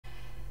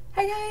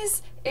Hi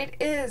guys! It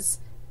is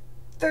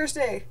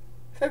Thursday,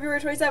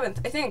 February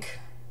 27th, I think.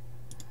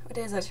 What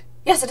day is it?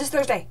 Yes, it is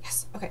Thursday.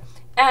 Yes, okay.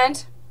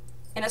 And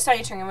in a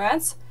study touring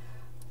events,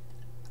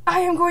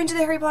 I am going to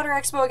the Harry Potter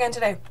Expo again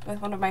today with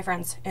one of my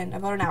friends in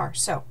about an hour.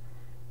 So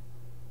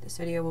this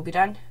video will be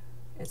done.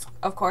 It's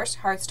of course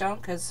Hearthstone,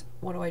 because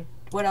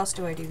what else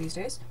do I do these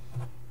days?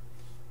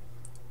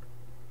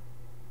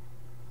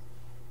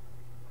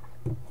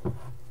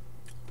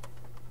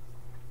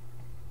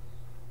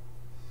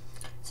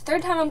 It's the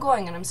third time I'm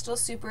going and I'm still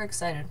super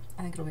excited.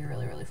 I think it'll be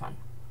really, really fun.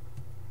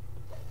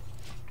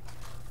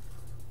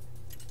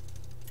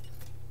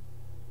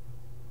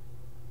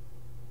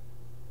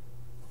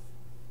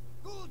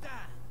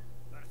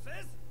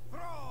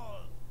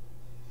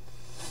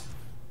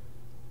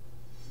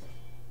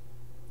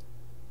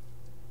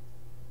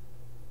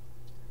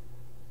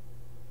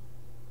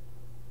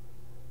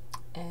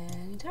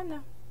 Anytime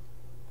now.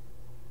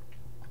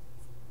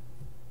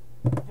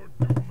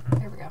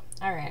 Here we go.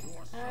 Alright.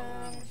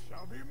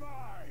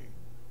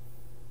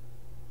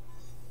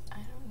 I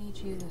don't need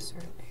you this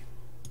early.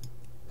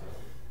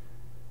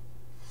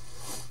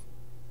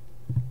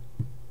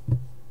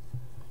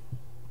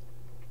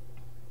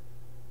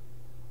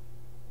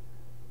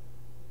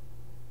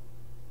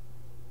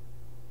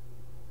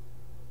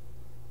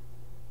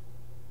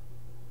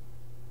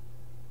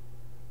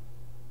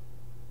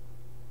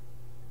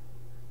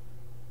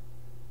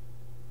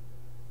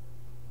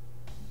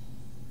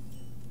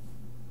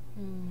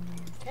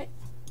 Okay.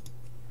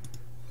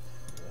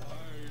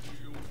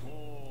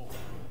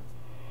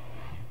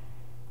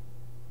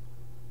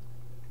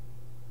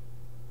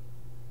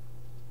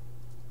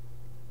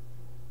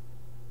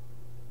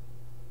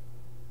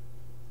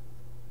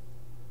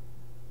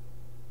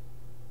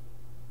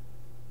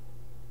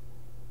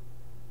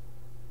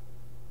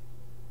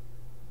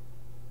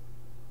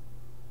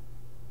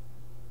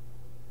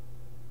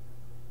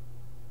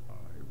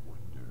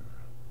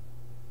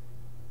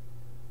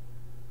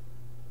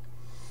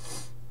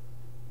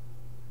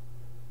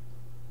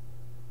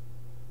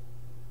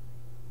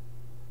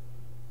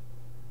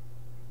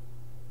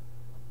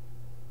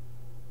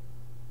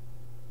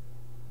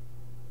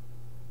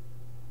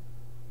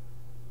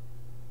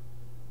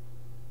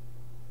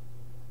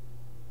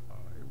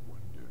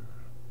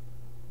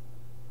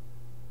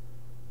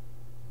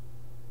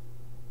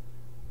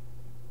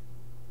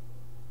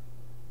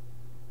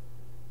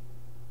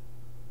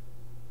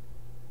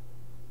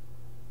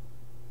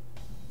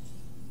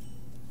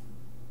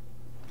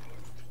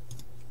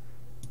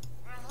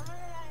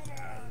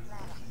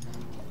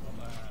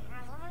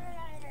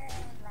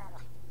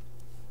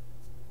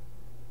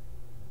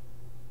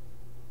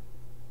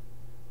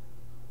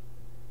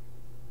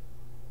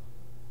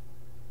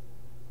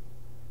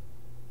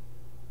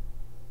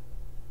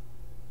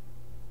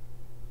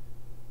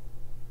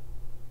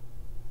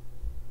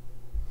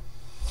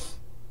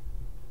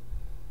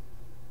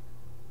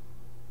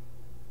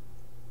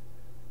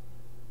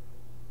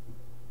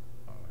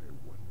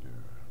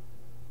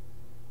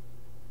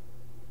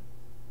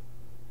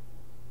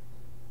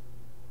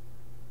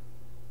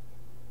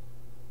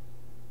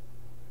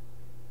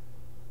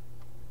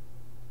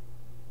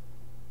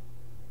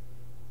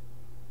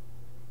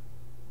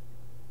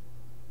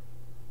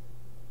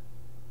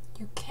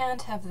 You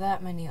can't have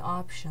that many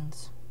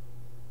options.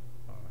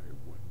 I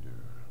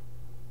wonder.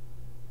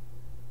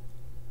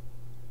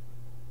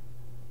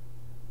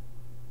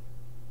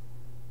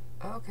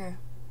 Okay.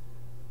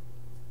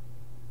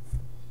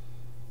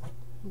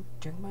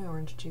 Drink my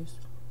orange juice.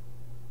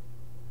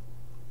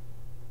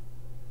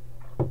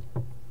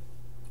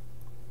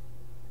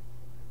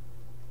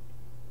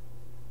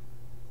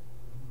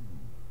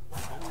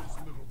 Always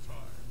little time.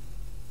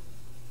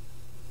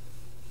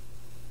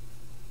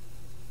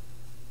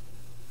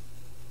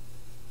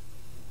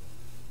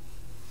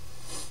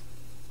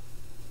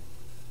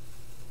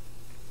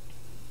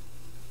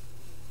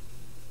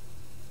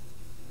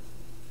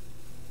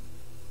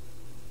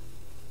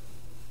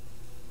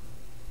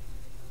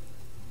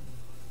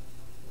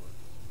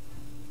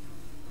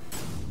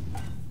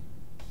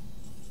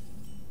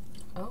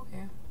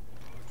 Okay.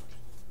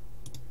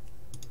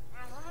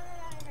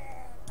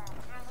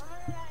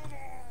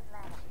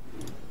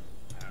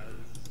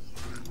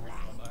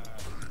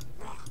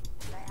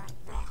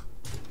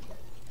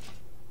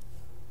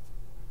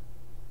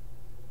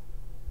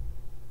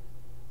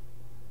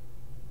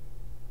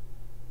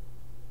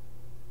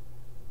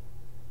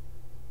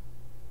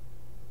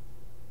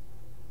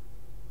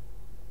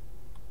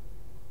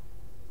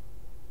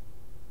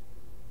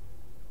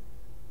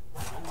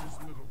 Always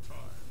little time.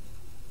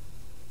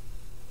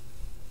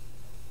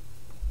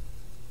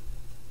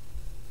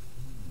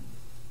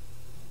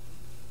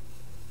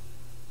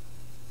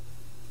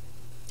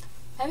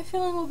 I have a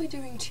feeling we'll be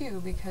doing two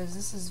because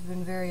this has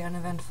been very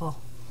uneventful.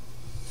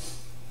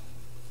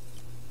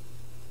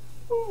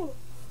 Ooh.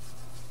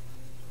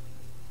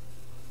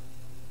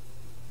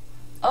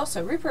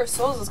 Also, Reaper of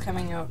Souls is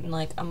coming out in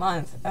like a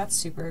month. That's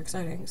super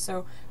exciting.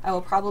 So I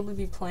will probably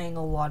be playing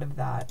a lot of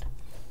that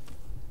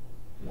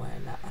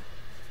when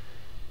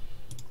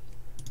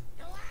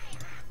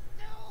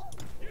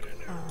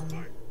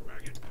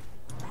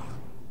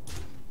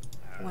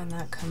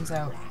comes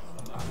out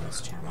on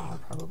this channel, I'll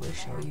probably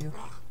show you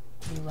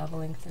me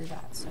leveling through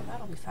that, so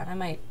that'll be fun. I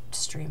might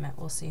stream it,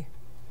 we'll see.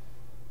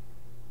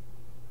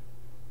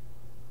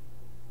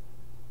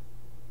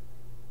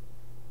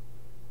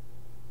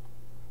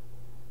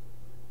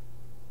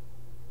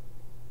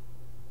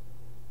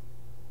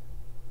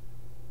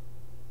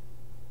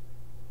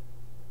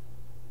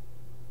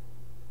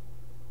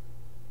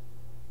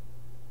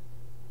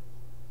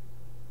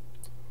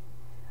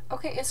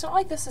 Okay, it's not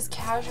like this is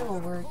casual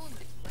work.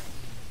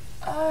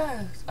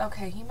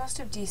 Okay, he must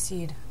have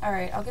DC'd.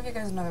 Alright, I'll give you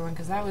guys another one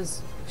because that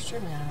was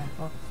extremely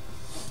uneventful.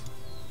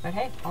 But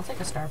hey, I'll take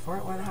a star for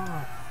it. Why the hell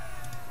not?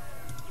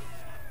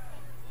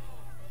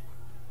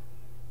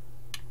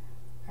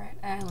 Alright,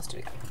 and let's do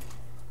it again.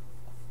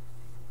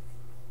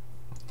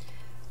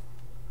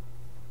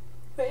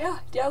 But yeah,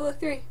 Diablo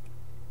 3.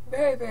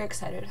 Very, very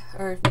excited.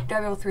 Or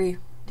Diablo 3.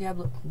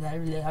 Diablo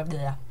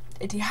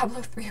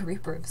 3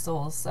 Reaper of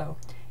Souls. So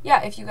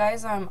yeah, if you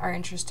guys are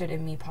interested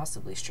in me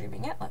possibly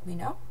streaming it, let me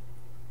know.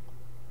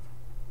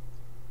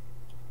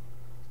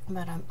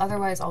 But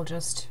otherwise, I'll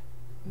just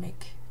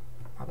make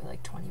probably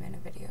like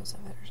 20-minute videos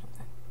of it or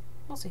something.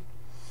 We'll see.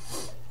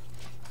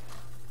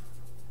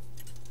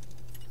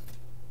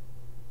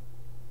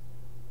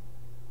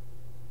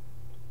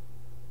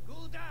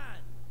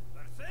 Gul'dan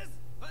versus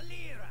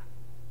Valera.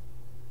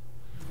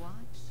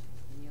 Watch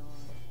your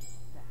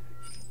back.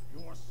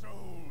 Your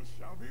soul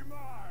shall be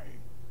mine.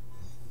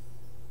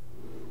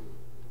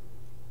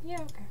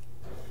 Yeah, okay.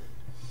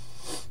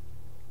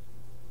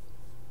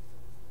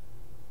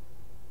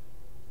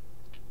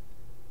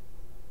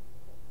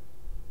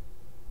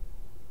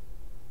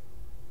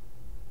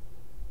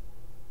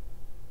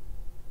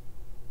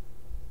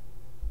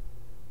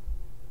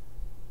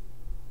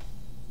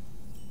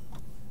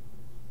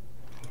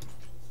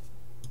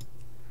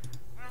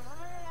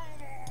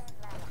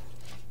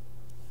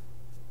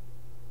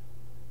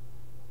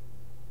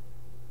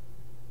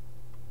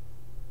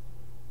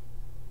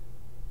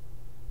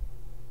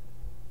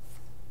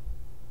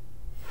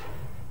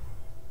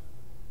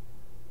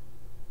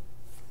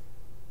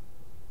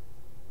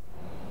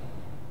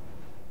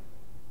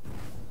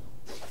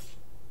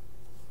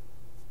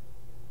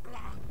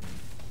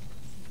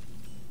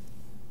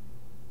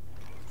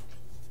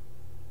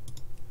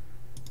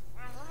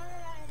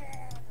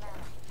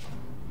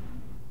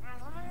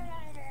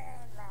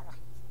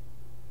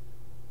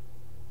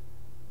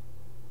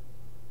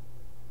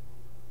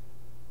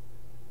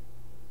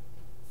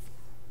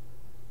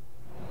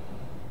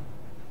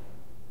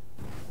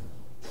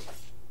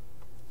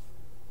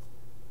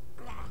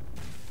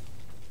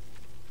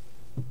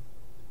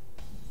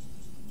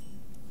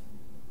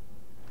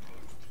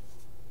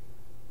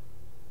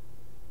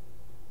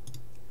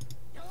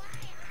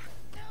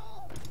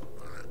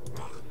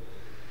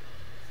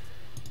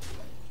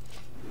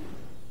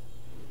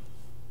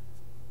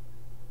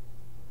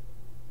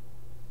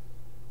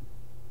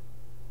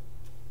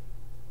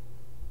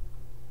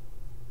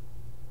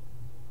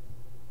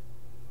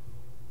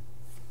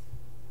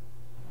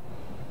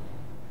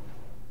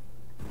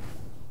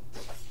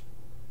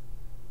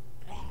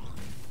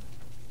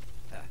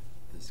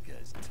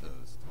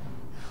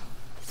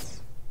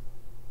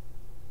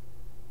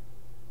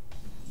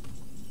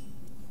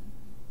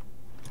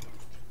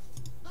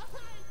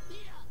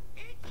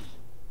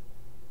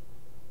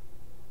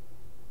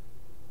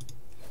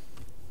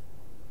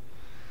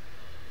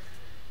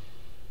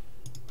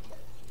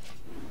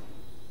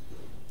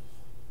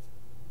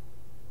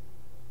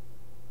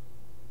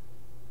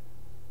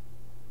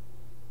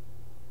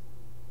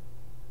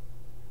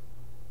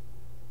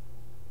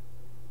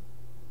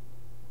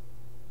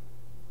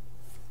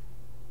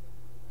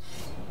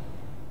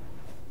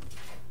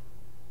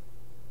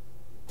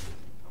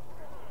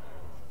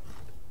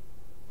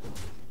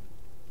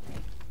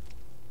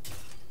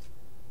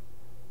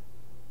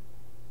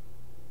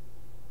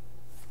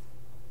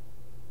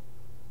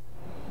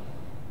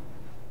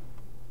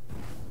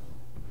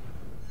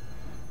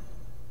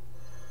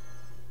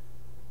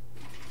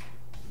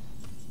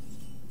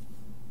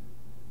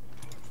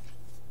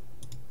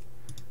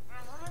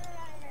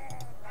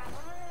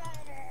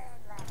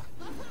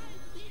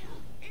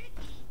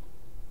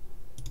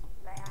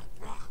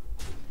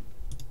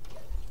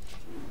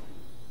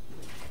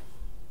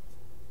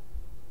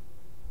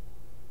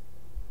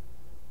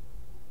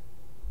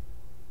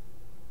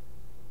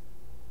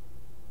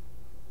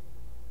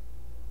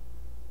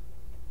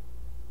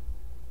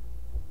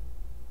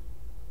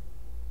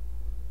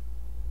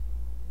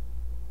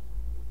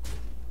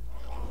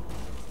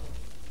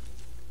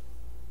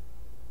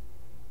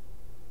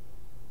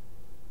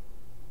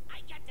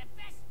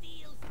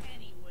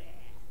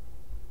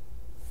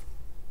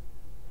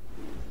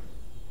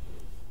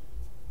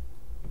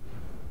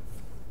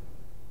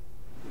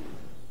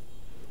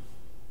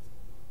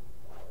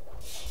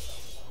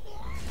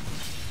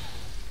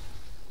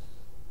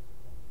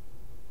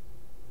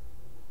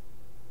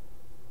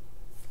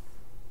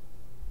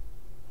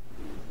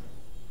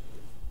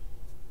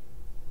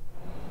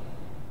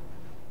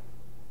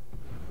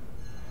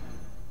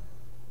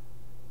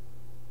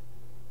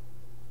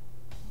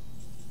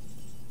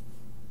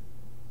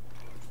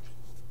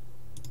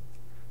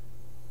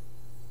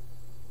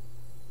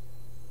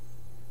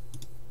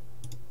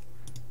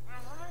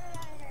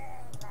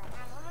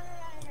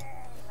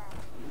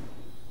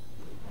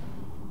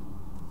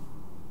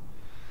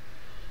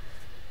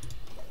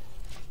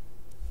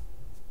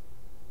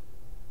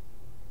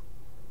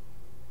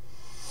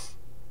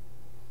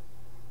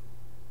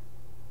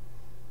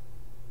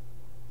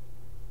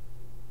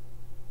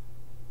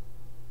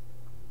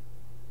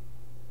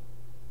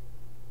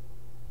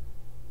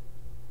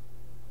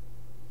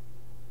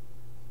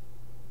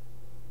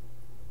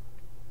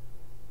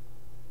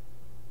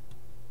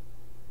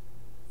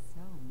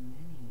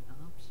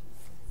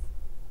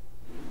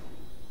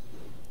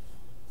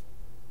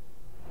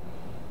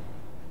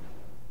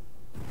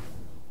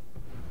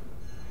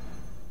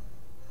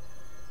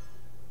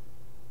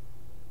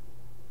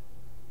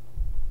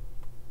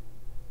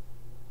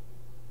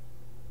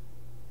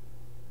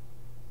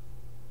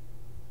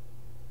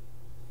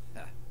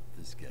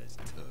 This guy's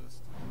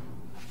toast.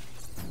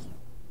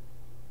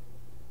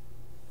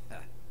 Ha,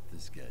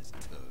 this guy's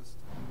toast.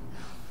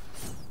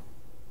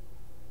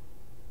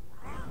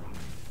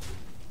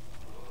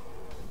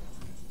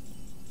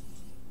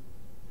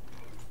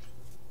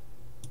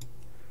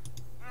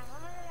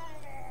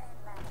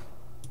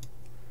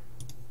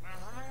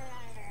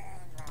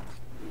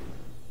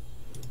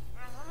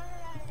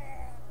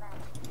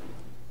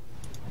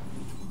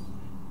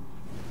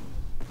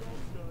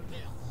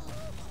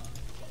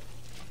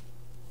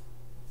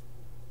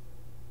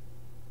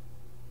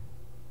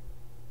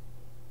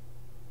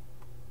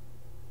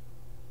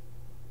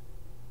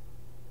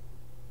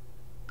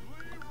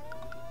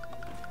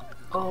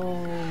 Oh.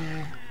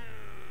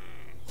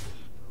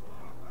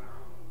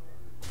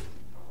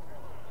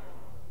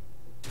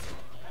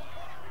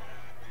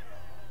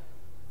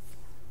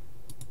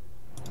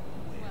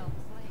 Well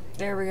played.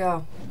 There we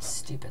go.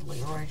 Stupid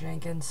Leeroy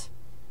Jenkins.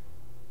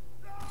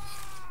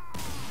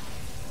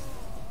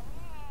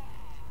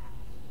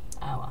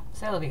 Oh well.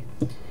 C'est la vie.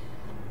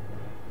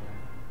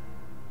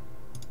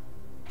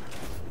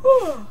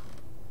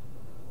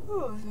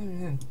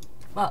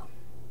 Well,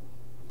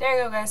 there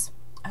you go, guys.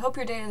 I hope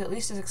your day is at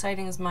least as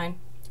exciting as mine.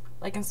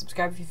 Like and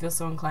subscribe if you feel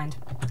so inclined.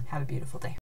 Have a beautiful day.